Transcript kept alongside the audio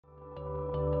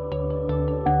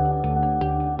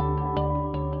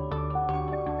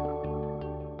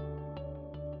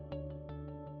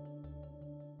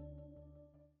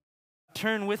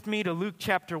turn with me to Luke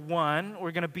chapter 1. We're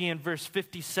going to be in verse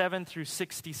 57 through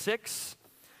 66.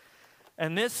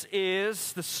 And this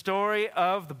is the story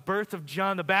of the birth of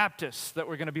John the Baptist that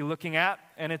we're going to be looking at.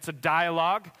 And it's a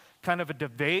dialogue, kind of a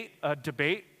debate, a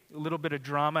little bit of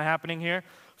drama happening here.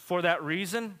 For that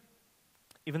reason,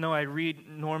 even though I read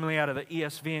normally out of the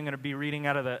ESV, I'm going to be reading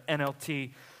out of the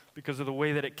NLT because of the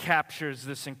way that it captures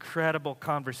this incredible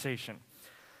conversation.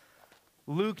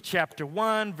 Luke chapter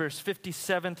 1, verse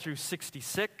 57 through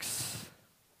 66.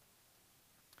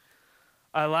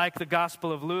 I like the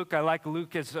Gospel of Luke. I like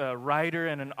Luke as a writer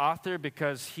and an author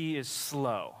because he is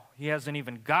slow. He hasn't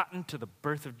even gotten to the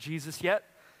birth of Jesus yet,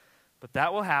 but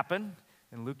that will happen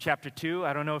in Luke chapter 2.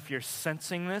 I don't know if you're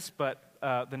sensing this, but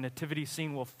the nativity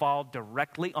scene will fall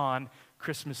directly on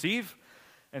Christmas Eve,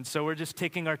 and so we're just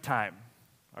taking our time.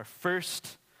 Our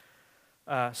first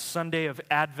Sunday of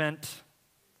Advent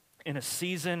in a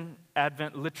season.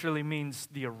 Advent literally means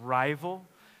the arrival,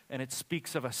 and it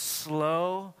speaks of a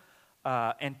slow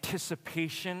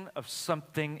anticipation of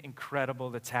something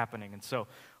incredible that's happening. And so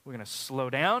we're going to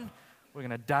slow down, we're going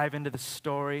to dive into the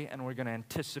story, and we're going to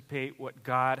anticipate what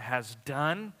God has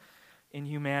done in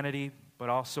humanity, but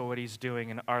also what he's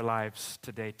doing in our lives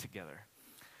today together.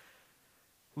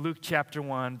 Luke chapter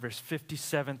 1, verse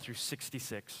 57 through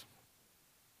 66.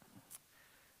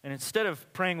 And instead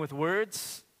of praying with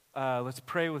words, let's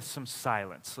pray with some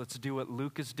silence. Let's do what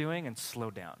Luke is doing and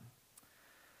slow down.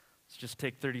 Let's just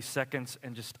take 30 seconds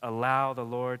and just allow the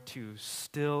Lord to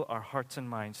still our hearts and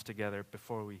minds together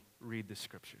before we read the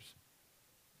scriptures.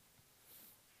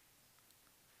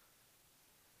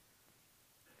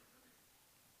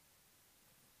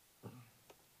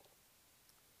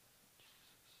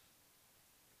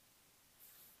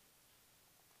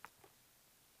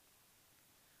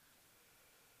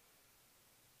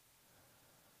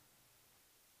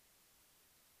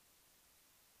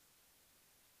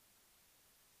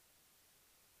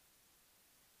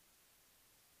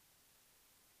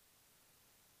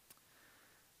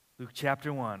 Luke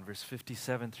chapter 1, verse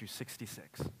 57 through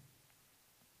 66.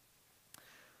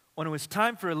 When it was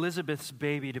time for Elizabeth's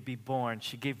baby to be born,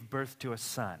 she gave birth to a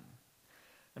son.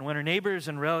 And when her neighbors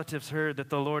and relatives heard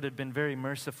that the Lord had been very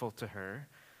merciful to her,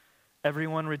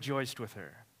 everyone rejoiced with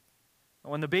her.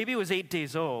 And when the baby was 8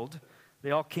 days old, they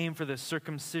all came for the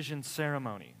circumcision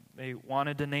ceremony. They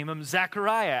wanted to name him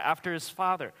Zechariah after his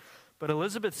father. But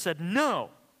Elizabeth said,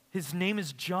 "No, his name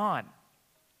is John."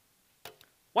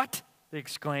 "What?" they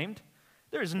exclaimed.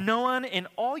 "There is no one in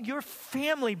all your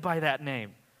family by that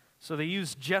name." So they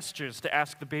used gestures to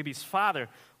ask the baby's father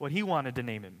what he wanted to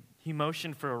name him. He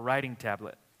motioned for a writing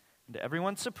tablet. And to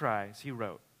everyone's surprise, he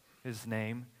wrote, "His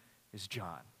name is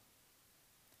John."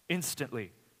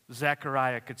 Instantly,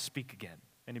 Zechariah could speak again,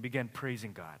 and he began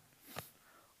praising God.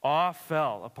 Awe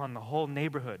fell upon the whole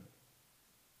neighborhood,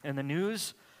 and the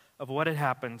news of what had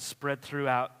happened spread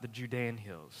throughout the Judean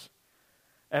hills.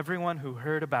 Everyone who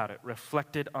heard about it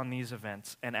reflected on these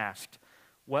events and asked,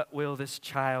 "What will this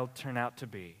child turn out to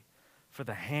be?" For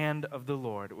the hand of the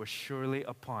Lord was surely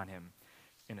upon him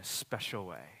in a special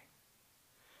way.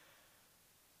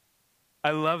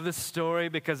 I love this story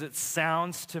because it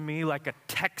sounds to me like a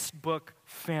textbook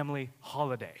family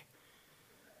holiday.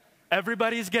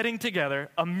 Everybody's getting together,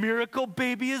 a miracle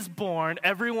baby is born,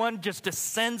 everyone just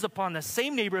descends upon the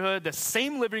same neighborhood, the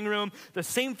same living room, the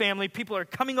same family. People are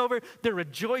coming over, they're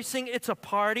rejoicing, it's a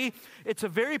party. It's a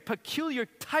very peculiar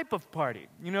type of party.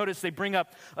 You notice they bring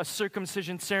up a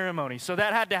circumcision ceremony, so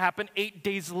that had to happen 8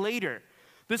 days later.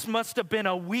 This must have been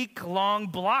a week-long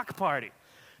block party.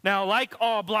 Now, like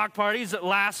all block parties that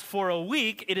last for a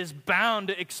week, it is bound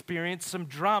to experience some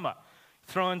drama.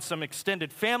 Throw in some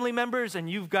extended family members, and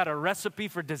you've got a recipe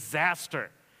for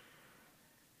disaster.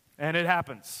 And it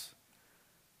happens.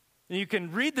 And you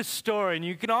can read the story, and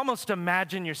you can almost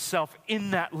imagine yourself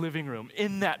in that living room,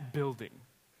 in that building.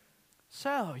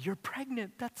 "So, you're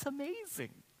pregnant. That's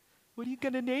amazing. What are you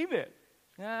going to name it?"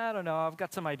 "I don't know. I've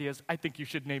got some ideas. I think you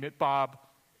should name it Bob."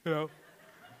 You know?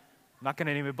 "I'm not going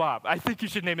to name it Bob. I think you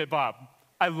should name it Bob.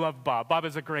 I love Bob. Bob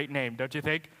is a great name, don't you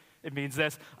think? It means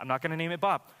this. I'm not going to name it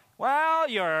Bob." "Well,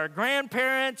 your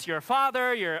grandparents, your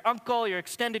father, your uncle, your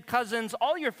extended cousins,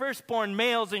 all your firstborn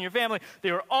males in your family,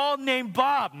 they were all named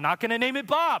Bob. I'm not going to name it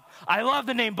Bob. I love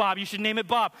the name Bob. You should name it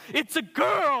Bob." "It's a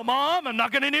girl, Mom. I'm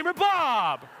not going to name her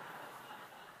Bob."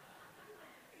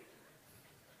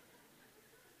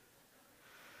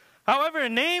 However, a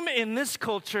name in this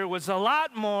culture was a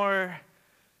lot more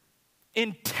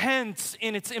intense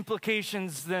in its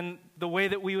implications than the way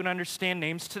that we would understand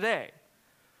names today.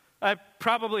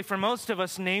 Probably for most of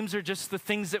us, names are just the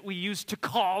things that we use to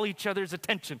call each other's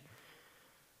attention.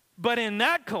 But in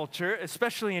that culture,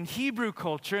 especially in Hebrew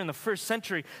culture in the first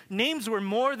century, names were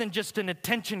more than just an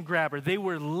attention grabber. They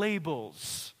were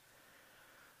labels.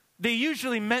 They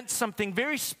usually meant something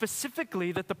very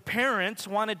specifically that the parents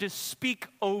wanted to speak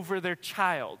over their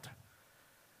child.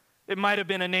 It might have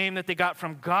been a name that they got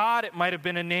from God. It might have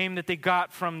been a name that they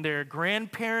got from their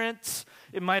grandparents.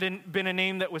 It might have been a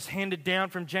name that was handed down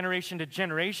from generation to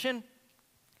generation.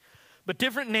 But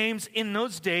different names in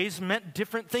those days meant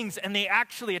different things, and they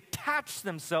actually attached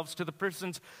themselves to the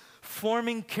person's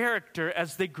forming character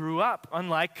as they grew up,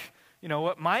 unlike,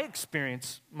 what my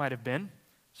experience might have been.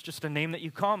 It's just a name that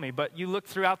you call me. But you look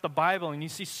throughout the Bible and you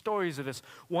see stories of this.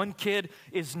 One kid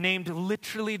is named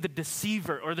literally the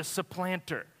deceiver or the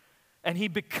supplanter, and he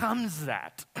becomes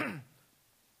that.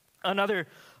 Another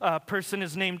person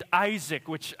is named Isaac,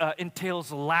 which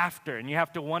entails laughter. And you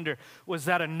have to wonder, was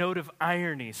that a note of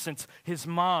irony since his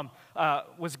mom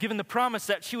was given the promise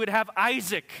that she would have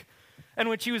Isaac? And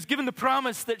when she was given the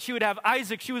promise that she would have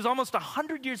Isaac, she was almost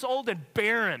 100 years old and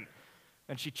barren.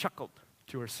 And she chuckled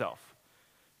to herself.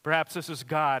 Perhaps this is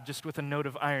God just with a note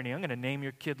of irony. I'm going to name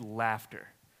your kid Laughter.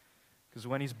 Because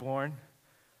when he's born,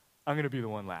 I'm going to be the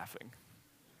one laughing.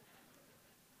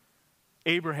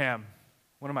 Abraham,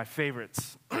 one of my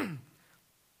favorites,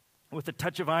 with a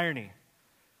touch of irony,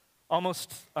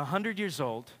 almost 100 years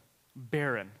old,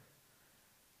 barren,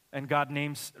 and God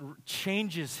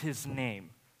changes his name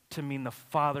to mean the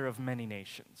father of many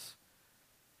nations.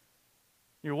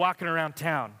 You're walking around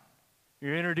town,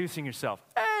 you're introducing yourself.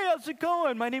 Hey, how's it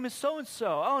going? My name is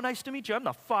so-and-so. Oh, nice to meet you. I'm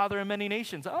the father of many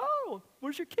nations. Oh,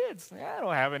 where's your kids? I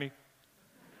don't have any.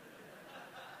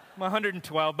 I'm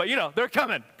 112, but they're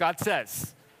coming, God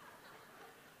says.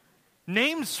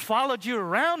 Names followed you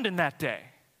around in that day.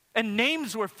 And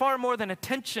names were far more than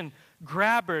attention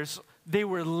grabbers. They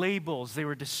were labels. They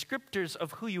were descriptors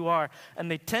of who you are.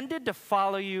 And they tended to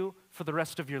follow you for the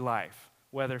rest of your life,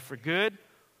 whether for good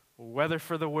or whether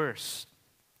for the worst.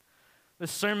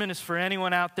 This sermon is for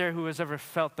anyone out there who has ever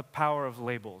felt the power of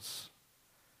labels,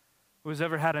 who has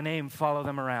ever had a name follow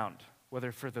them around,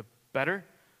 whether for the better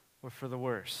or for the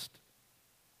worst.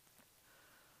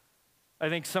 I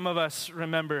think some of us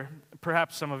remember,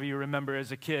 perhaps some of you remember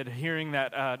as a kid, hearing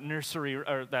that nursery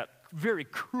or that very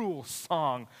cruel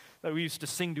song that we used to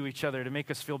sing to each other to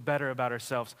make us feel better about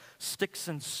ourselves. Sticks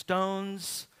and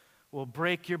stones will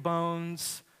break your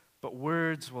bones, but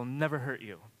words will never hurt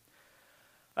you.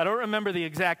 I don't remember the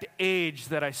exact age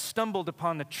that I stumbled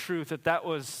upon the truth that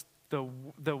was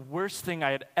the worst thing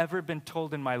I had ever been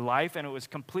told in my life, and it was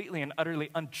completely and utterly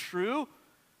untrue.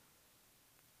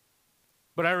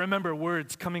 But I remember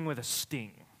words coming with a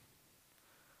sting.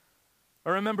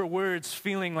 I remember words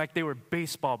feeling like they were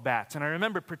baseball bats. And I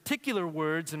remember particular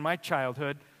words in my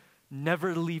childhood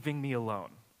never leaving me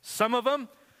alone. Some of them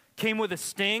came with a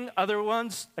sting. Other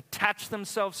ones attached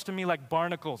themselves to me like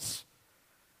barnacles.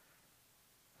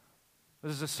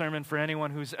 This is a sermon for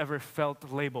anyone who's ever felt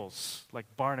labels like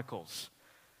barnacles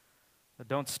that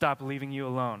don't stop leaving you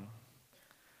alone.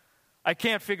 I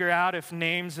can't figure out if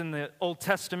names in the Old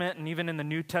Testament and even in the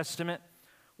New Testament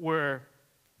were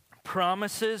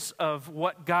promises of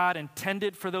what God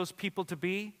intended for those people to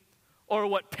be, or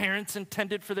what parents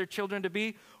intended for their children to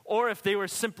be, or if they were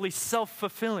simply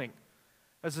self-fulfilling,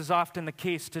 as is often the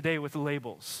case today with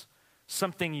labels.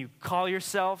 Something you call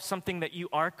yourself, something that you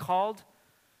are called,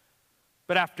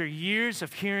 but after years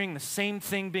of hearing the same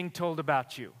thing being told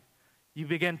about you, you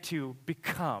begin to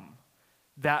become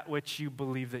that which you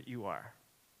believe that you are.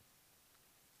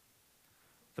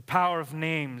 The power of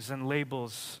names and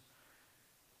labels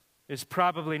is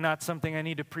probably not something I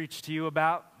need to preach to you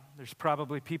about. There's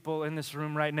probably people in this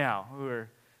room right now who are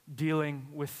dealing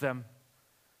with them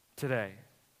today.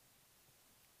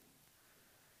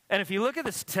 And if you look at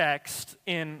this text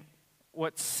in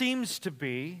what seems to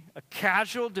be a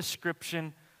casual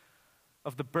description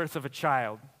of the birth of a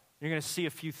child, you're going to see a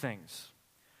few things.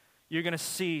 You're going to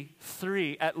see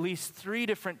at least three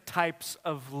different types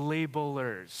of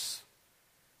labelers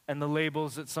and the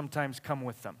labels that sometimes come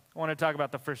with them. I want to talk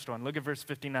about the first one. Look at verse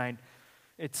 59.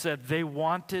 It said, they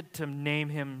wanted to name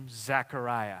him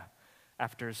Zechariah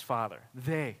after his father.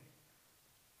 They.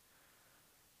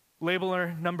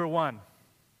 Labeler number one,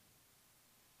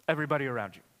 everybody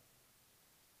around you.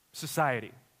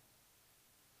 Society.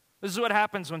 This is what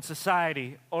happens when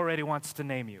society already wants to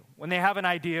name you. When they have an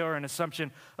idea or an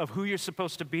assumption of who you're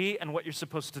supposed to be and what you're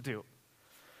supposed to do.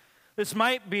 This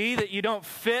might be that you don't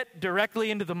fit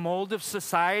directly into the mold of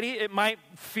society. It might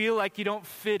feel like you don't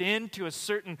fit into a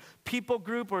certain people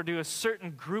group or to a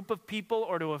certain group of people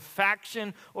or to a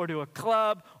faction or to a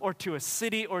club or to a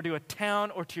city or to a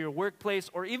town or to your workplace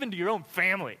or even to your own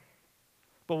family.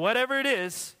 But whatever it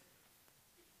is,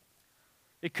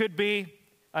 it could be,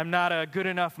 I'm not a good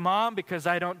enough mom because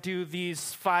I don't do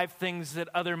these 5 things that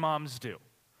other moms do.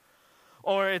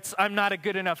 Or it's, I'm not a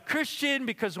good enough Christian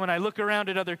because when I look around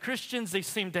at other Christians, they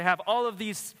seem to have all of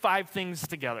these 5 things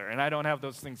together, and I don't have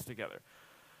those things together.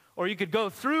 Or you could go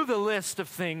through the list of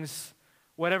things,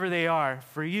 whatever they are,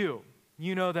 for you.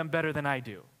 You know them better than I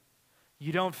do.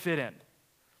 You don't fit in.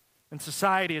 And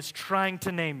society is trying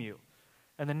to name you,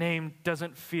 and the name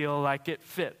doesn't feel like it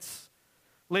fits.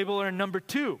 Labeler number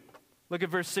 2. Look at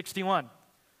verse 61.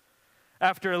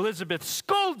 After Elizabeth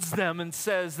scolds them and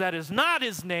says, that is not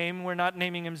his name, we're not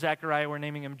naming him Zechariah, we're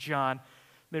naming him John,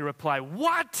 they reply,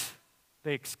 what?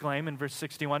 They exclaim in verse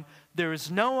 61, there is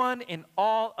no one in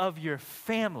all of your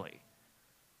family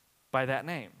by that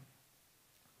name.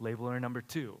 Labeler number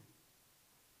 2.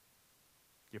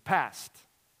 You're past.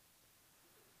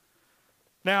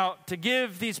 Now, to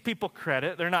give these people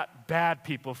credit, they're not bad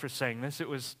people for saying this. It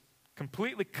was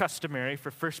completely customary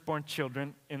for firstborn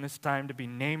children in this time to be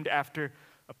named after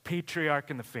a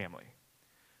patriarch in the family.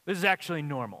 This is actually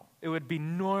normal. It would be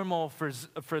normal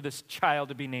for this child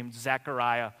to be named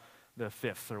Zechariah the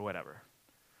 5th or whatever.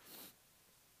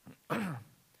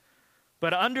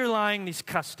 But underlying these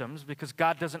customs, because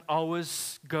God doesn't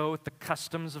always go with the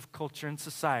customs of culture and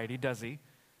society, does he?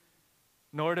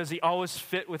 Nor does he always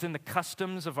fit within the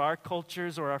customs of our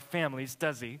cultures or our families,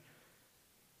 does he?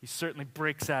 He certainly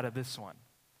breaks out of this one.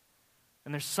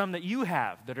 And there's some that you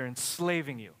have that are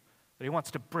enslaving you, that he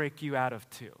wants to break you out of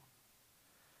too.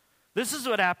 This is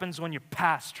what happens when your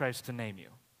past tries to name you.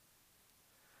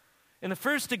 In the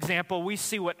first example, we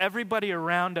see what everybody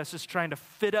around us is trying to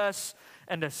fit us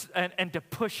and to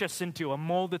push us into, a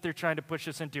mold that they're trying to push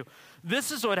us into.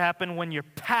 This is what happened when your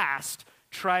past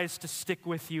tries to stick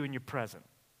with you in your present.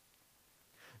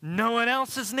 No one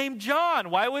else is named John.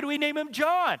 Why would we name him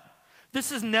John?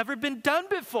 This has never been done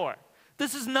before.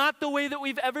 This is not the way that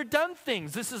we've ever done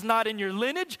things. This is not in your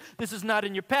lineage. This is not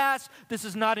in your past. This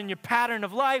is not in your pattern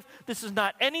of life. This is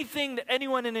not anything that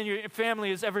anyone in your family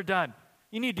has ever done.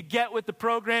 You need to get with the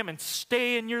program and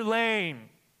stay in your lane.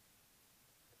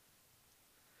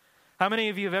 How many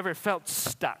of you have ever felt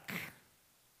stuck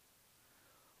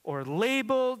or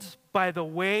labeled by the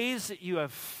ways that you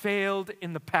have failed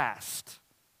in the past?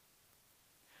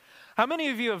 How many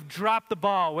of you have dropped the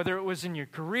ball, whether it was in your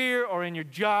career or in your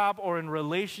job or in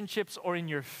relationships or in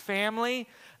your family,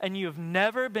 and you've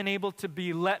never been able to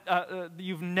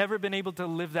you've never been able to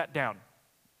live that down?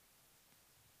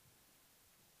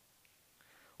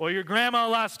 Or your grandpa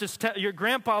lost his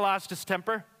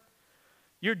temper.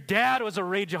 Your dad was a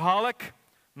rageaholic,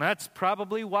 and that's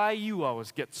probably why you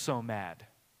always get so mad.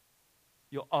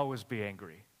 You'll always be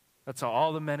angry. That's how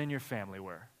all the men in your family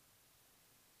were.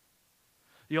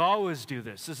 You always do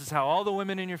this. This is how all the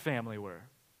women in your family were.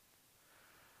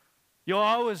 You'll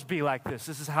always be like this.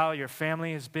 This is how your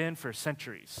family has been for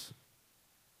centuries.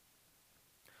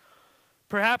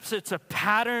 Perhaps it's a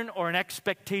pattern or an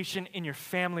expectation in your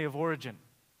family of origin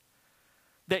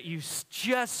that you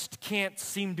just can't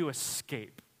seem to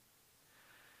escape.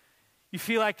 You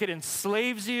feel like it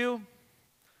enslaves you,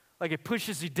 like it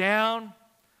pushes you down,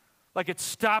 like it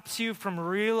stops you from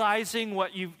realizing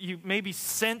what you maybe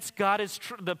sense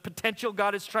the potential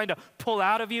God is trying to pull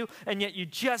out of you, and yet you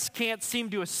just can't seem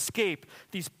to escape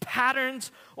these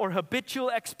patterns or habitual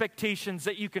expectations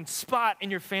that you can spot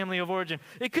in your family of origin.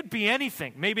 It could be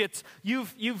anything. Maybe it's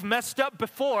you've messed up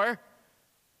before.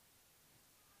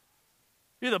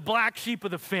 You're the black sheep of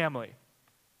the family.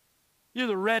 You're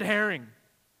the red herring.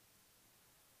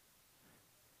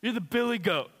 You're the billy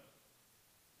goat.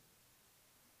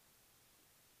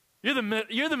 You're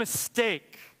the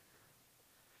mistake.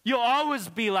 You'll always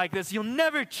be like this. You'll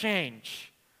never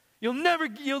change. You'll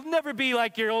never be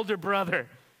like your older brother.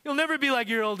 You'll never be like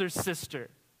your older sister.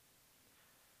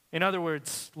 In other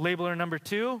words, labeler number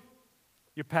 2,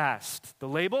 your past. The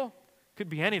label could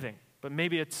be anything, but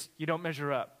maybe it's you don't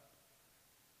measure up.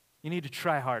 You need to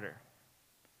try harder.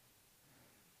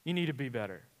 You need to be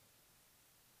better.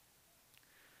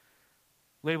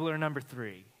 Labeler number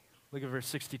 3. Look at verse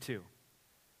 62.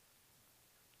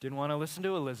 Didn't want to listen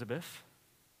to Elizabeth,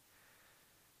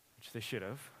 which they should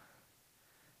have.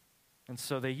 And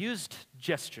so they used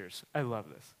gestures. I love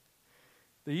this.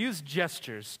 They used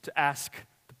gestures to ask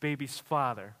the baby's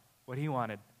father what he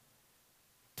wanted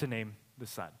to name the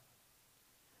son.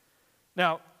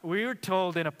 Now, we were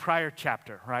told in a prior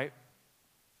chapter, right,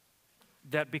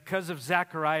 that because of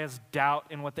Zechariah's doubt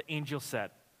in what the angel said,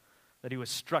 that he was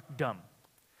struck dumb.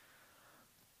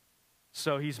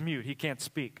 So he's mute. He can't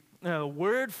speak. Now,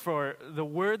 the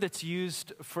word that's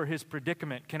used for his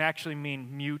predicament can actually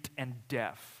mean mute and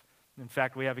deaf. In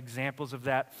fact, we have examples of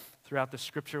that throughout the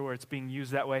scripture where it's being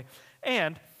used that way.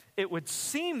 And it would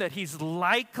seem that he's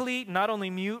likely not only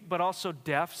mute, but also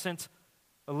deaf, since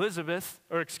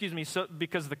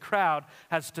because the crowd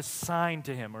has to sign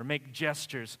to him or make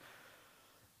gestures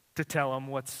to tell him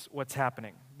what's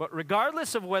happening. But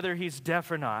regardless of whether he's deaf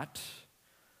or not,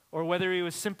 or whether he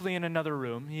was simply in another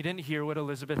room, he didn't hear what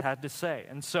Elizabeth had to say.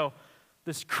 And so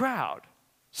this crowd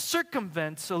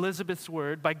circumvents Elizabeth's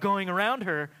word by going around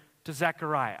her to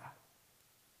Zechariah.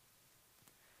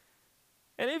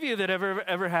 Any of you that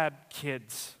ever had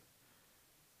kids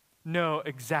know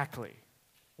exactly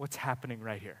what's happening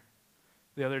right here.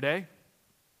 The other day,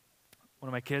 one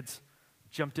of my kids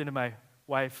jumped into my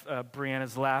wife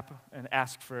Brianna's lap and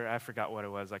asked for, I forgot what it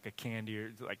was, like a candy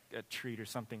or like a treat or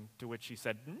something, to which she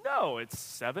said, "No, it's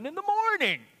 7 in the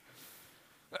morning."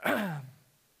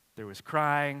 There was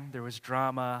crying, there was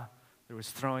drama, there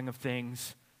was throwing of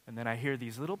things, and then I hear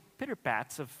these little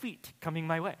pitter-pats of feet coming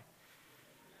my way.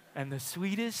 And the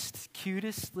sweetest,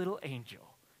 cutest little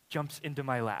angel jumps into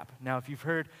my lap. Now, if you've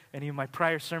heard any of my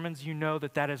prior sermons, you know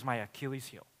that is my Achilles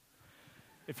heel.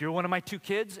 If you're one of my 2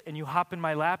 kids and you hop in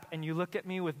my lap and you look at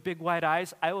me with big wide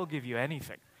eyes, I will give you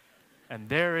anything. And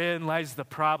therein lies the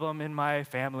problem in my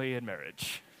family and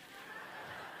marriage.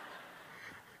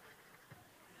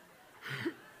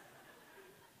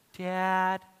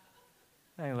 Dad,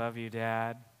 I love you,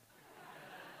 Dad.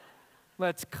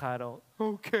 Let's cuddle.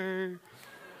 Okay.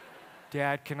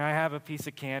 Dad, can I have a piece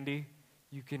of candy?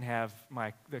 You can have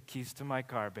the keys to my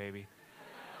car, baby.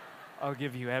 I'll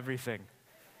give you everything.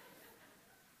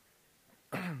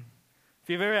 If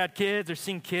you've ever had kids or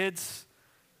seen kids,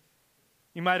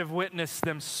 you might have witnessed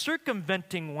them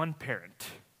circumventing one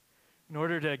parent in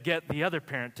order to get the other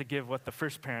parent to give what the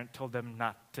first parent told them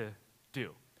not to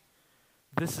do.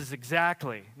 This is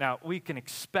exactly, now we can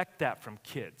expect that from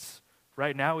kids.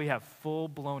 Right now we have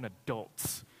full-blown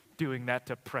adults doing that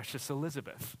to precious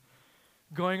Elizabeth.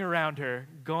 Going around her,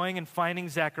 going and finding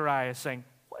Zechariah, saying,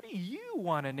 "What do you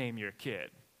want to name your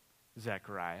kid,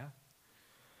 Zechariah?"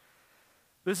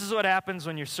 This is what happens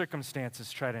when your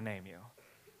circumstances try to name you.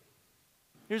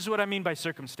 Here's what I mean by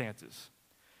circumstances.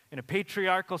 In a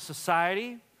patriarchal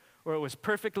society where it was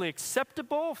perfectly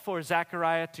acceptable for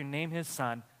Zechariah to name his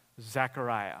son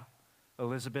Zechariah,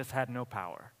 Elizabeth had no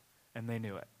power, and they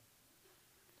knew it.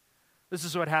 This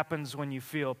is what happens when you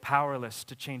feel powerless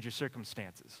to change your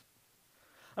circumstances.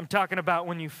 I'm talking about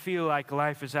when you feel like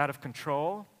life is out of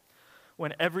control,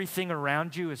 when everything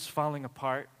around you is falling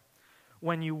apart,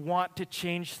 when you want to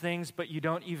change things, but you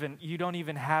don't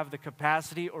even have the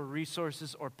capacity or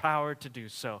resources or power to do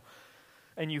so.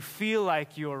 And you feel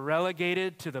like you're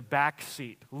relegated to the back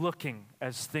seat, looking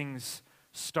as things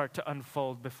start to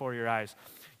unfold before your eyes.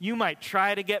 You might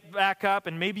try to get back up,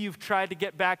 and maybe you've tried to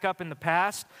get back up in the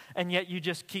past, and yet you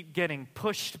just keep getting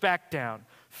pushed back down,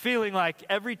 feeling like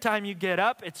every time you get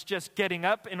up, it's just getting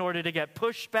up in order to get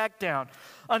pushed back down,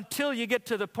 until you get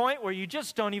to the point where you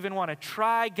just don't even want to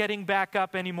try getting back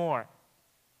up anymore.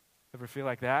 Ever feel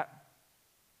like that?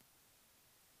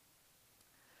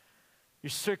 Your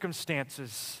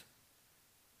circumstances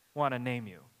want to name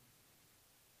you.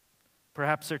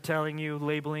 Perhaps they're telling you,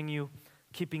 labeling you,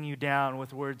 keeping you down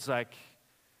with words like,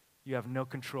 you have no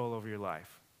control over your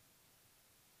life.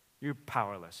 You're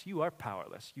powerless. You are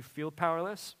powerless. You feel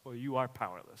powerless, or you are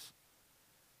powerless.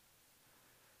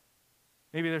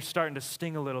 Maybe they're starting to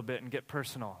sting a little bit and get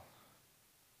personal.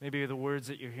 Maybe the words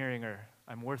that you're hearing are,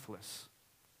 I'm worthless.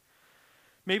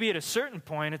 Maybe at a certain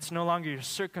point, it's no longer your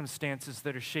circumstances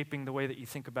that are shaping the way that you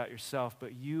think about yourself,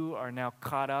 but you are now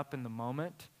caught up in the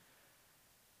moment,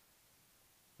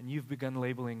 and you've begun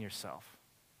labeling yourself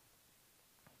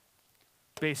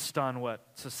based on what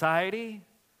society,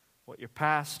 what your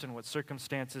past, and what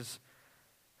circumstances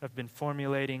have been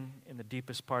formulating in the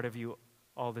deepest part of you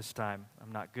all this time.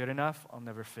 I'm not good enough. I'll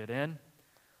never fit in.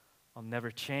 I'll never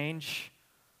change.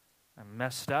 I'm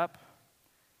messed up,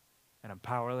 and I'm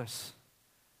powerless.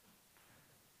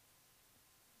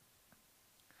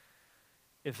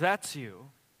 If that's you,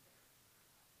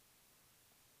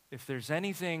 if there's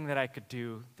anything that I could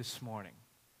do this morning,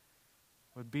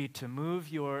 would be to move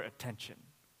your attention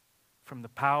from the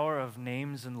power of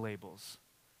names and labels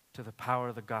to the power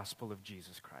of the gospel of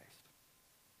Jesus Christ.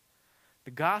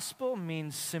 The gospel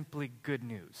means simply good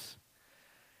news.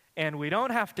 And we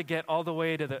don't have to get all the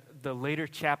way to the later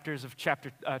chapters of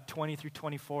chapter 20 through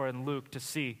 24 in Luke to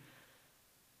see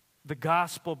the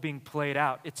gospel being played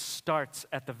out. It starts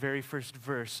at the very first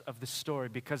verse of the story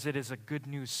because it is a good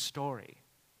news story.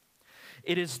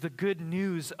 It is the good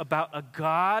news about a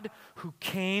God who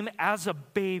came as a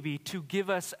baby to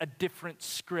give us a different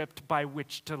script by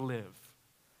which to live.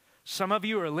 Some of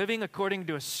you are living according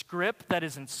to a script that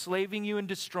is enslaving you and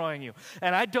destroying you.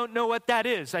 And I don't know what that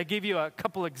is. I gave you a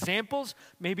couple examples.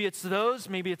 Maybe it's those.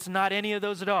 Maybe it's not any of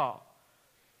those at all.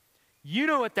 You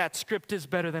know what that script is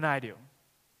better than I do.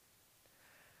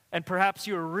 And perhaps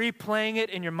you're replaying it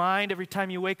in your mind every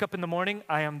time you wake up in the morning.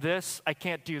 I am this. I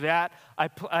can't do that.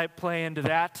 I play into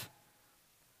that.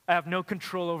 I have no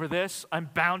control over this. I'm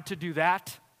bound to do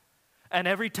that. And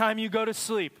every time you go to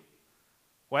sleep,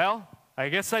 well, I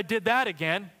guess I did that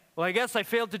again. Well, I guess I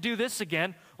failed to do this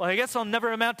again. Well, I guess I'll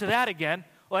never amount to that again.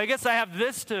 Well, I guess I have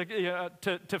this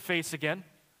to face again.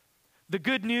 The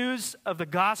good news of the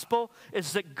gospel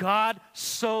is that God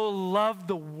so loved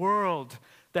the world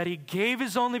that he gave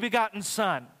his only begotten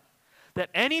Son, that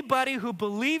anybody who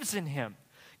believes in him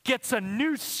gets a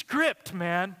new script,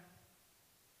 man.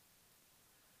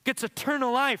 Gets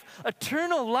eternal life.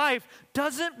 Eternal life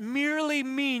doesn't merely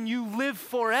mean you live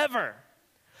forever.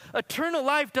 Eternal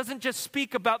life doesn't just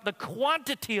speak about the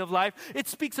quantity of life, it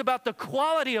speaks about the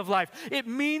quality of life. It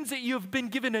means that you've been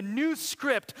given a new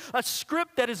script, a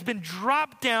script that has been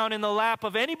dropped down in the lap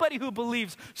of anybody who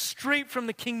believes straight from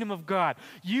the kingdom of God.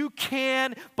 You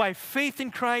can, by faith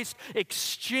in Christ,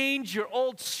 exchange your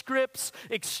old scripts,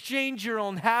 exchange your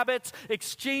own habits,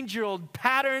 exchange your old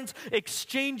patterns,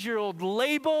 exchange your old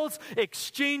labels,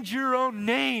 exchange your own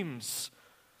names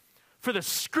for the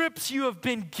scripts you have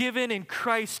been given in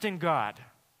Christ and God.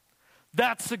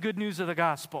 That's the good news of the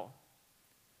gospel.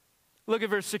 Look at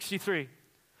verse 63.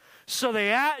 So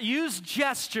they used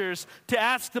gestures to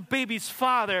ask the baby's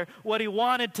father what he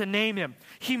wanted to name him.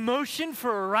 He motioned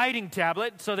for a writing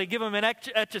tablet, so they give him an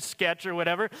etch-a-sketch or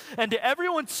whatever, and to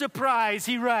everyone's surprise,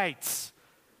 he writes.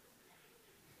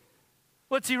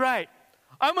 What's he write?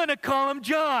 I'm going to call him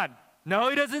John.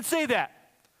 No, he doesn't say that.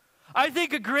 I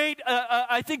think a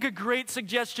great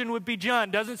suggestion would be John.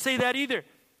 Doesn't say that either.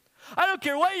 I don't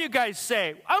care what you guys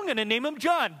say. I'm going to name him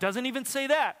John. Doesn't even say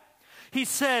that. He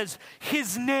says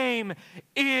his name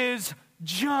is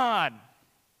John.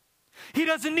 He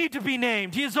doesn't need to be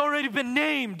named. He has already been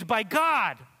named by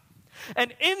God.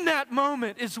 And in that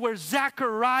moment is where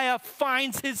Zechariah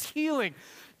finds his healing.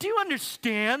 Do you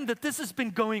understand that this has been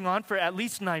going on for at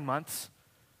least 9 months?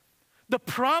 The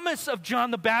promise of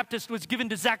John the Baptist was given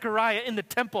to Zechariah in the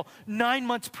temple 9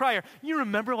 months prior. You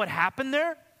remember what happened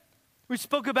there? We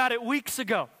spoke about it weeks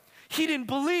ago. He didn't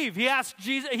believe. He asked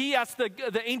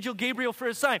the angel Gabriel for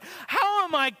a sign.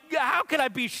 How can I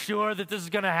be sure that this is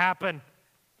going to happen?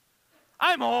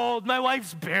 I'm old. My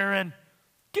wife's barren.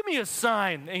 Give me a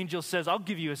sign. The angel says, I'll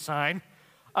give you a sign.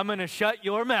 I'm going to shut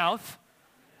your mouth,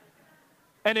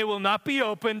 and it will not be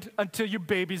opened until your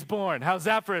baby's born. How's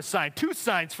that for a sign? 2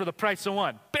 signs for the price of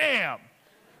 1. Bam!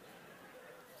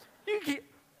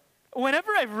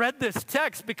 Whenever I've read this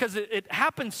text, because it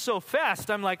happens so fast,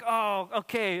 I'm like, oh,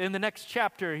 okay, in the next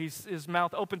chapter, his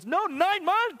mouth opens. No, 9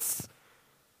 months!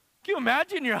 Can you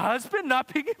imagine your husband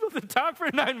not being able to talk for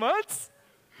 9 months?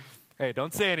 Hey,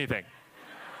 don't say anything.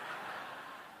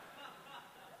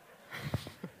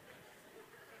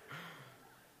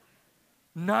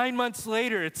 9 months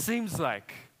later, it seems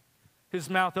like, his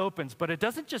mouth opens. But it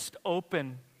doesn't just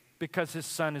open because his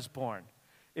son is born.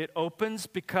 It opens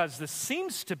because this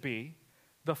seems to be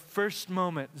the first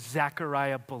moment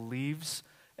Zechariah believes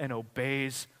and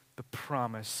obeys the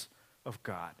promise of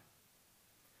God.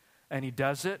 And he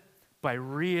does it by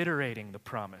reiterating the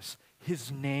promise. His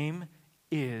name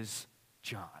is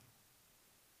John.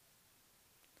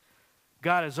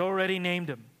 God has already named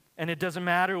him. And it doesn't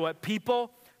matter what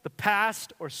people, the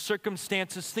past, or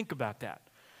circumstances think about that.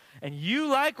 And you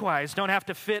likewise don't have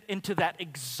to fit into that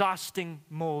exhausting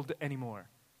mold anymore.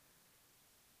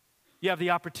 You have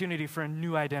the opportunity for a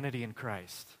new identity in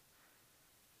Christ.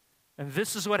 And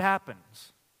this is what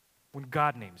happens when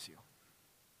God names you.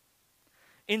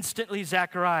 Instantly,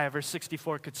 Zechariah, verse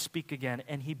 64, could speak again,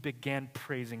 and he began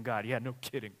praising God. Yeah, no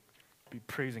kidding. Be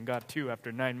praising God too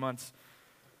after 9 months.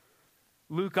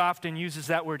 Luke often uses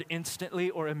that word instantly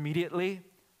or immediately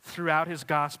throughout his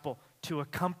gospel to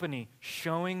accompany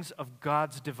showings of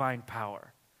God's divine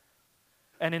power.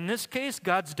 And in this case,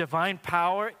 God's divine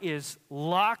power is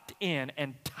locked in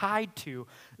and tied to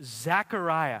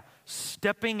Zechariah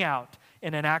stepping out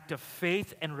in an act of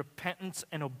faith and repentance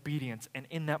and obedience. And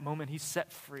in that moment, he's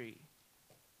set free.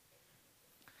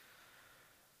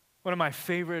 One of my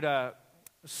favorite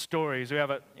stories, I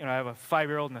have a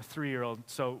 5-year-old and a 3-year-old,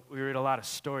 so we read a lot of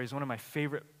stories. One of my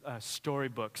favorite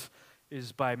storybooks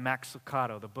is by Max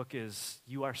Lucado. The book is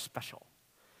You Are Special.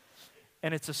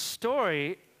 And it's a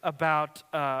story about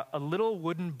a little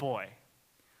wooden boy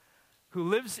who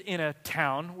lives in a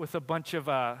town with a bunch of,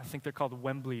 I think they're called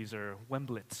Wembleys or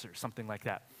Wemblets or something like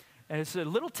that. And it's a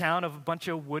little town of a bunch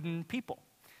of wooden people.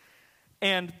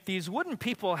 And these wooden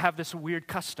people have this weird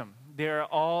custom. They're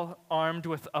all armed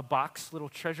with a box, little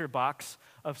treasure box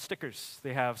of stickers.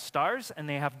 They have stars and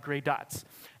they have gray dots.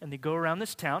 And they go around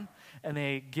this town and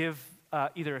they give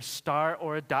either a star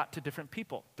or a dot to different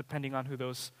people, depending on who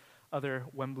those other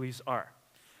Wembleys are.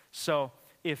 So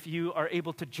if you are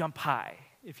able to jump high,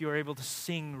 if you are able to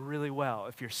sing really well,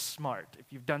 if you're smart,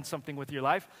 if you've done something with your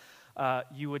life,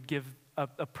 you would give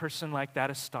a person like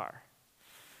that a star.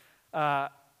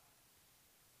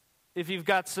 If you've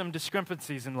got some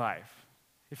discrepancies in life,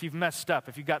 if you've messed up,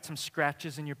 if you've got some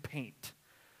scratches in your paint,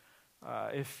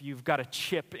 if you've got a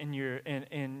chip in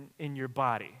your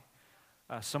body,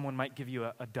 someone might give you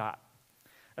a dot.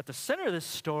 At the center of this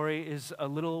story is a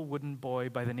little wooden boy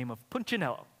by the name of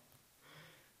Punchinello.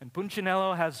 And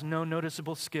Punchinello has no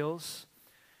noticeable skills.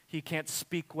 He can't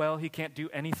speak well. He can't do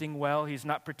anything well. He's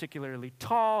not particularly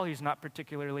tall. He's not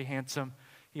particularly handsome.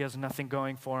 He has nothing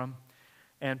going for him.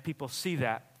 And people see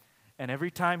that. And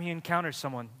every time he encounters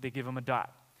someone, they give him a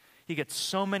dot. He gets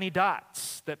so many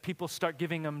dots that people start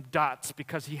giving him dots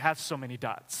because he has so many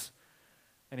dots.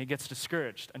 And he gets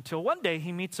discouraged until one day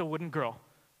he meets a wooden girl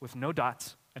with no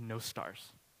dots and no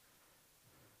stars.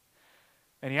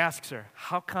 And he asks her,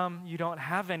 "How come you don't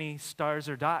have any stars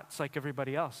or dots like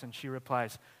everybody else?" And she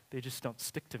replies, "They just don't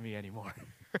stick to me anymore."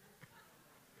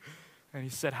 And he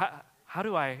said, how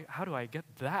do I get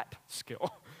that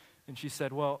skill? And she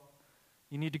said, "Well,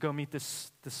 you need to go meet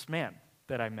this man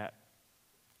that I met."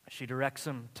 She directs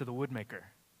him to the woodmaker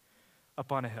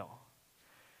up on a hill.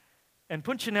 And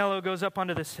Punchinello goes up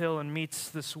onto this hill and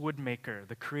meets this woodmaker,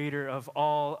 the creator of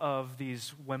all of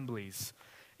these Wembleys.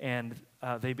 And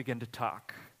they begin to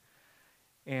talk.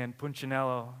 And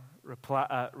Punchinello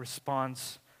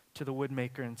responds to the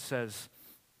woodmaker and says,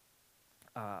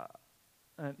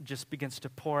 just begins to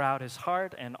pour out his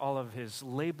heart and all of his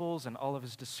labels and all of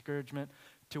his discouragement,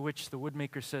 to which the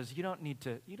woodmaker says, you don't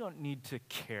need to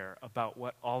care about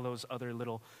what all those other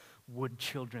little wood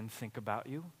children think about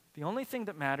you. The only thing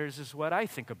that matters is what I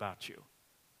think about you.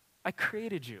 I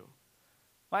created you.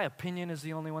 My opinion is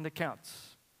the only one that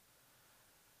counts.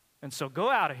 And so go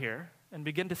out of here and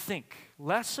begin to think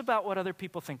less about what other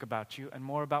people think about you and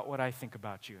more about what I think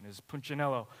about you. And as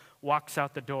Punchinello walks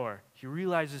out the door, he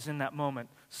realizes in that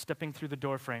moment, stepping through the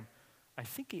doorframe, I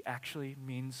think he actually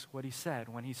means what he said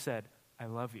when he said, "I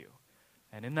love you."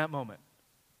 And in that moment,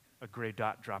 a gray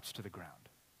dot drops to the ground.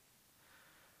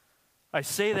 I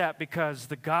say that because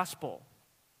the gospel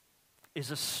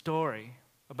is a story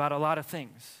about a lot of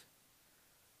things.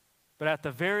 But at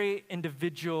the very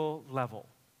individual level,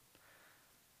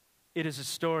 it is a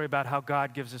story about how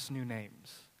God gives us new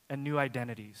names and new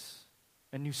identities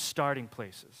and new starting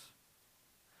places.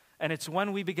 And it's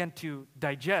when we begin to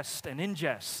digest and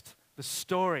ingest the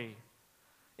story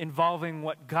involving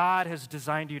what God has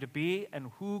designed you to be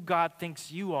and who God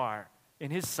thinks you are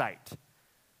in His sight,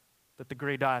 that the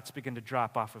gray dots begin to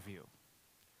drop off of you.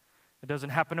 It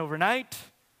doesn't happen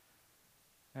overnight,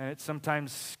 and it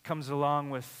sometimes comes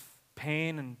along with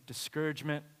pain and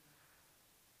discouragement.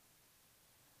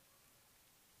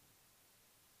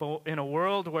 But in a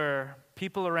world where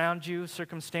people around you,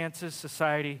 circumstances,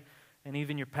 society, and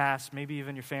even your past, maybe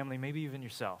even your family, maybe even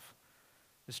yourself,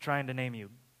 is trying to name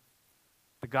you,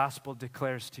 the gospel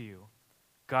declares to you,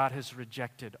 God has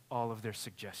rejected all of their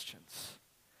suggestions.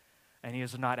 And He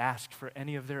has not asked for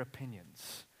any of their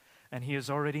opinions. And He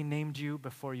has already named you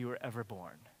before you were ever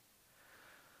born.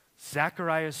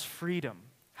 Zechariah's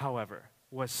freedom, however,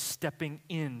 was stepping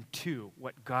into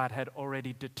what God had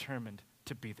already determined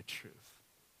to be the truth.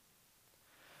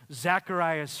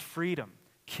 Zechariah's freedom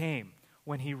came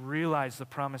when he realized the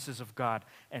promises of God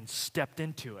and stepped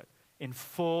into it in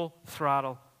full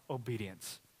throttle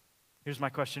obedience. Here's my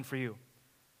question for you.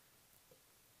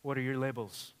 What are your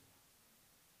labels?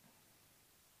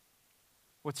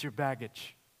 What's your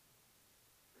baggage?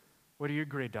 What are your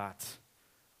gray dots?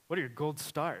 What are your gold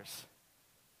stars?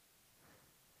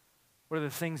 What are the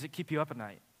things that keep you up at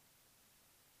night?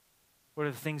 What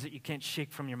are the things that you can't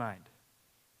shake from your mind?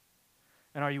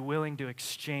 And are you willing to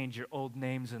exchange your old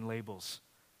names and labels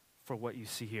for what you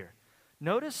see here?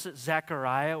 Notice that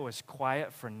Zechariah was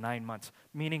quiet for 9 months,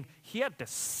 meaning he had to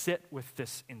sit with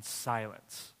this in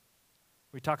silence.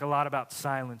 We talk a lot about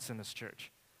silence in this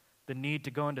church. The need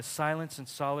to go into silence and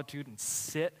solitude and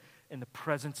sit in the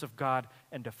presence of God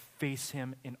and to face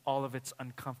Him in all of its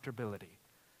uncomfortability.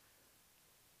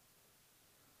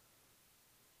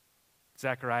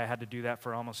 Zechariah had to do that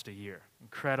for almost a year.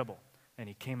 Incredible. And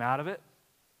he came out of it,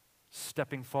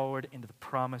 stepping forward into the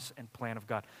promise and plan of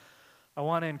God. I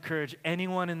want to encourage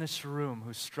anyone in this room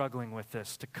who's struggling with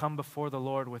this to come before the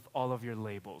Lord with all of your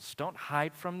labels. Don't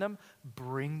hide from them,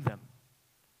 bring them.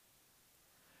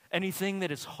 Anything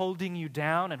that is holding you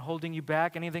down and holding you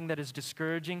back, anything that is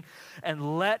discouraging,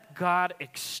 and let God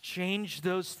exchange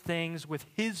those things with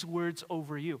His words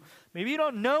over you. Maybe you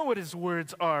don't know what His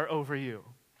words are over you.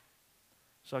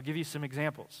 So I'll give you some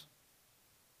examples.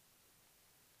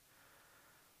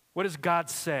 What does God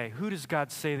say? Who does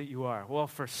God say that you are? Well,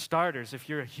 for starters, if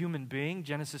you're a human being,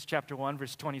 Genesis chapter 1,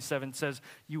 verse 27 says,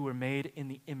 you were made in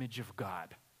the image of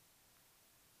God.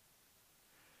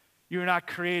 You were not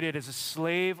created as a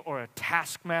slave or a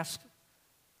taskmaster.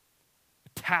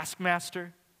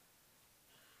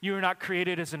 You were not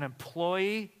created as an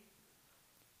employee.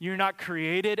 You're not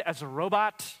created as a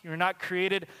robot. You're not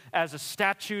created as a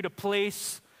statue to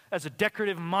place, as a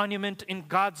decorative monument in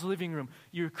God's living room.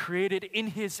 You're created in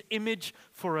His image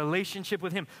for relationship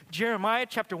with Him. Jeremiah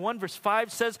chapter 1 verse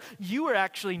 5 says, you were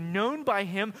actually known by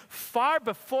Him far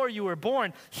before you were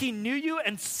born. He knew you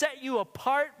and set you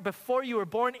apart before you were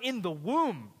born in the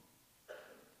womb.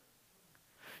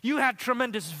 You had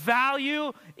tremendous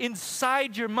value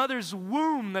inside your mother's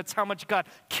womb. That's how much God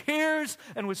cares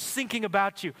and was thinking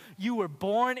about you. You were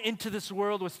born into this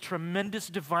world with tremendous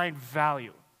divine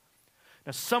value.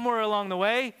 Now, somewhere along the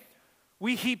way,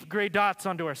 we heap gray dots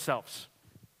onto ourselves.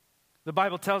 The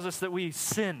Bible tells us that we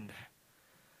sinned,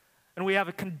 and we have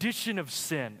a condition of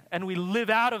sin, and we live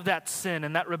out of that sin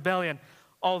and that rebellion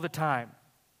all the time.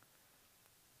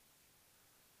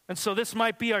 And so this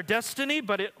might be our destiny,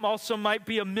 but it also might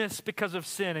be a miss because of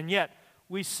sin. And yet,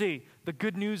 we see the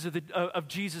good news of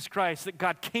Jesus Christ, that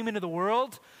God came into the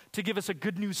world to give us a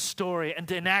good news story and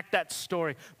to enact that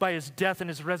story by His death and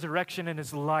His resurrection and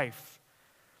His life.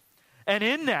 And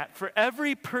in that, for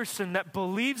every person that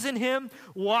believes in Him,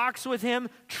 walks with Him,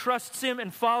 trusts Him,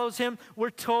 and follows Him,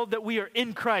 we're told that we are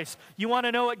in Christ. You want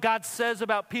to know what God says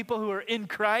about people who are in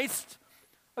Christ?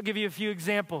 I'll give you a few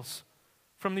examples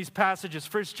from these passages.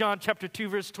 1 John chapter 2,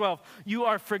 verse 12. You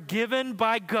are forgiven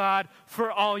by God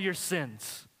for all your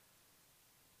sins.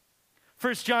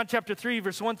 1 John chapter 3,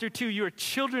 verse 1 through 2. You are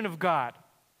children of God.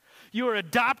 You are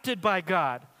adopted by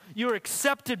God. You are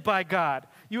accepted by God.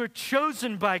 You are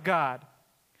chosen by God.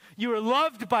 You are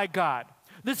loved by God.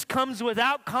 This comes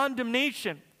without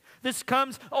condemnation.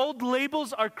 Old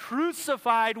labels are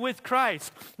crucified with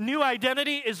Christ. New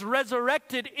identity is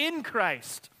resurrected in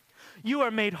Christ. You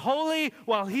are made holy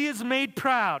while He is made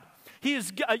proud.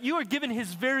 You are given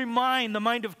His very mind, the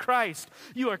mind of Christ.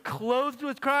 You are clothed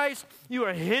with Christ. You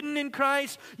are hidden in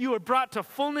Christ. You are brought to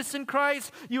fullness in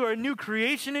Christ. You are a new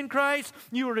creation in Christ.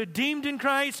 You are redeemed in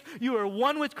Christ. You are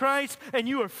one with Christ, and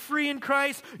you are free in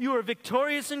Christ. You are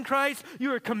victorious in Christ.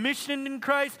 You are commissioned in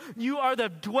Christ. You are the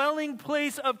dwelling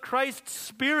place of Christ's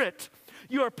Spirit.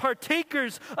 You are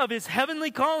partakers of His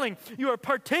heavenly calling. You are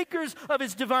partakers of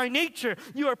His divine nature.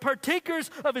 You are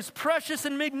partakers of His precious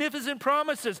and magnificent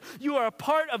promises. You are a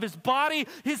part of His body,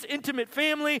 His intimate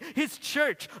family, His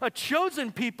church, a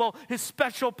chosen people, His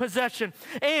special possession.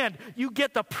 And you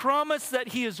get the promise that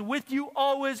He is with you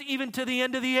always, even to the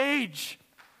end of the age.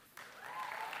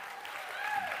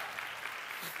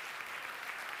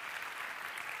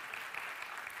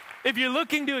 If you're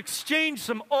looking to exchange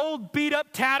some old, beat-up,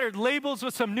 tattered labels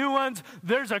with some new ones,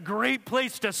 there's a great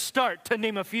place to start, to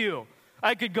name a few.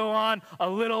 I could go on a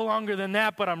little longer than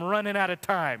that, but I'm running out of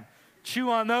time.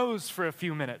 Chew on those for a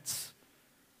few minutes.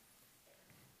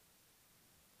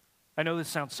 I know this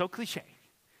sounds so cliche,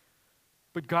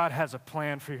 but God has a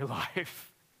plan for your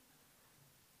life.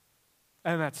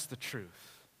 And that's the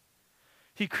truth.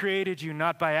 He created you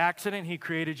not by accident. He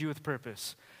created you with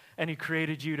purpose. And He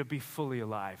created you to be fully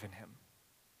alive in Him.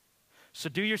 So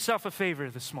do yourself a favor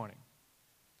this morning.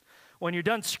 When you're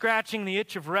done scratching the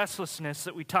itch of restlessness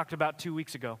that we talked about 2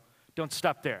 weeks ago, don't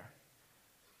stop there.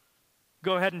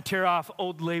 Go ahead and tear off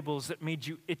old labels that made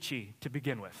you itchy to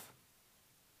begin with.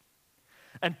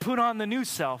 And put on the new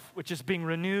self, which is being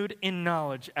renewed in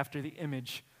knowledge after the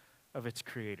image of its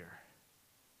Creator.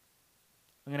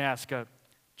 I'm going to ask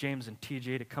James and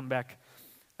TJ to come back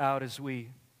out as we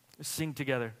sing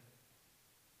together.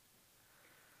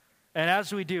 And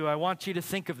as we do, I want you to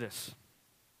think of this.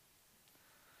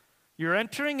 You're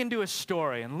entering into a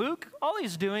story, and Luke, all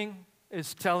he's doing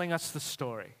is telling us the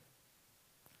story.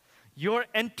 You're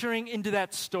entering into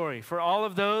that story. For all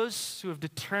of those who have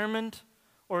determined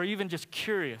or even just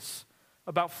curious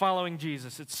about following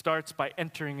Jesus, it starts by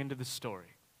entering into the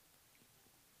story.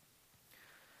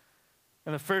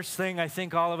 And the first thing I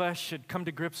think all of us should come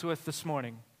to grips with this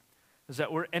morning is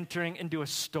that we're entering into a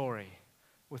story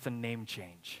with a name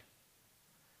change.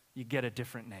 You get a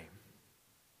different name.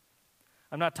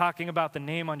 I'm not talking about the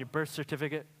name on your birth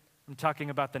certificate. I'm talking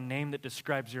about the name that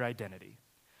describes your identity.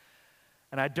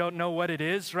 And I don't know what it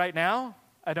is right now.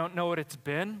 I don't know what it's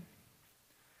been.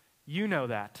 You know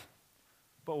that.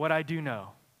 But what I do know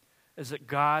is that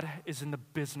God is in the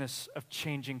business of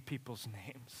changing people's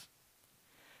names.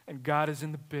 And God is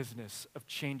in the business of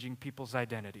changing people's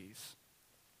identities.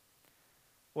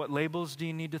 What labels do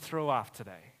you need to throw off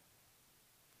today?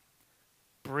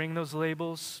 Bring those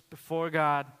labels before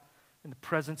God in the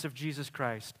presence of Jesus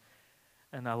Christ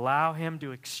and allow Him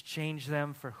to exchange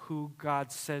them for who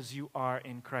God says you are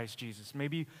in Christ Jesus.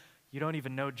 Maybe you don't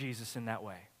even know Jesus in that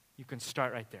way. You can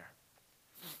start right there.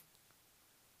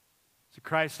 So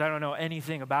Christ, I don't know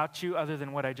anything about you other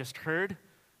than what I just heard,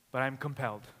 but I'm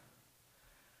compelled.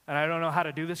 And I don't know how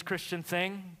to do this Christian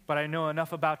thing, but I know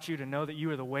enough about you to know that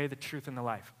you are the way, the truth, and the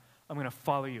life. I'm going to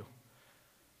follow you.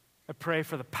 I pray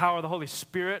for the power of the Holy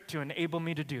Spirit to enable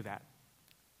me to do that.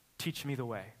 Teach me the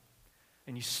way.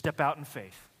 And you step out in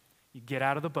faith. You get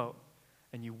out of the boat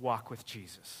and you walk with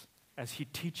Jesus as He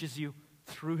teaches you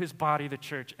through His body, the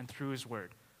church, and through His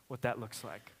word what that looks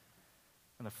like.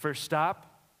 And the first stop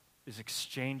is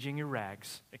exchanging your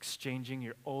rags, exchanging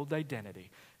your old identity,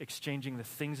 exchanging the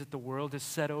things that the world has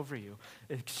said over you,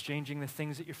 exchanging the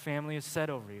things that your family has said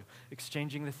over you,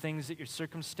 exchanging the things that your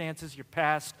circumstances, your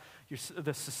past,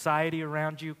 the society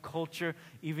around you, culture,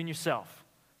 even yourself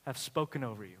have spoken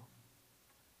over you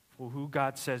for who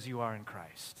God says you are in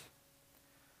Christ.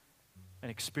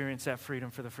 And experience that freedom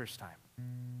for the first time.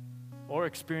 Or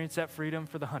experience that freedom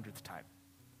for the 100th time.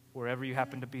 Wherever you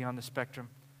happen to be on the spectrum,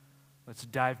 let's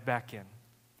dive back in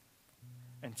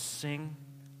and sing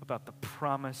about the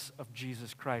promise of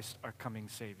Jesus Christ, our coming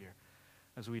Savior,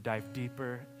 as we dive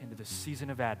deeper into the season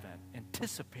of Advent,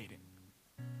 anticipating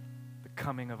the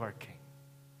coming of our King.